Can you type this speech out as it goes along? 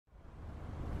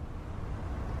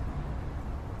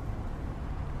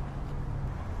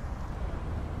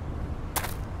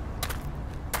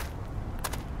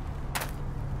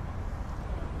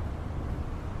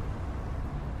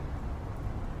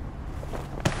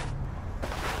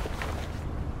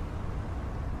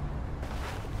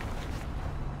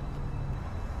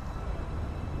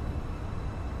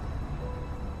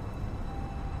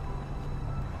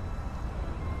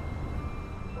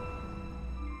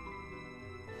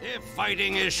If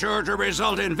fighting is sure to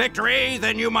result in victory,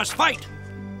 then you must fight.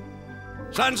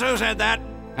 Sun Tzu said that,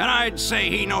 and I'd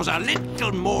say he knows a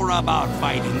little more about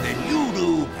fighting than you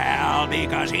do, pal,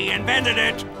 because he invented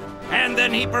it. And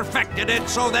then he perfected it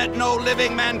so that no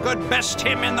living man could best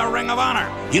him in the Ring of Honor.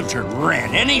 He'll turn red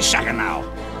any second now.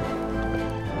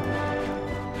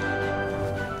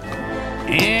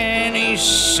 Any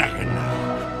second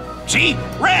now. See?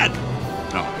 Red!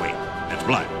 No, wait. That's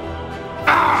blood.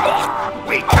 Ah!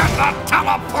 We cannot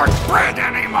teleport bread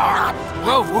anymore!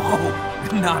 Whoa,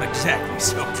 whoa. Not exactly,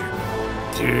 soldier.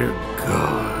 Dear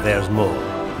God. There's more.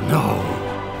 No.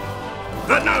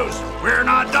 Good news! We're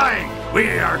not dying. We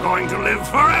are going to live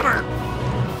forever.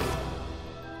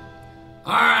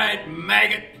 All right,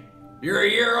 maggot. You're a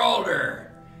year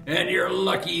older, and you're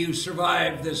lucky you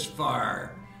survived this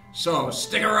far. So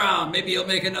stick around. Maybe you'll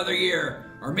make another year,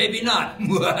 or maybe not.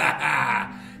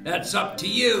 That's up to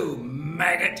you,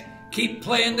 maggot. Keep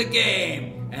playing the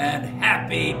game, and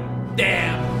happy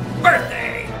damn birthday!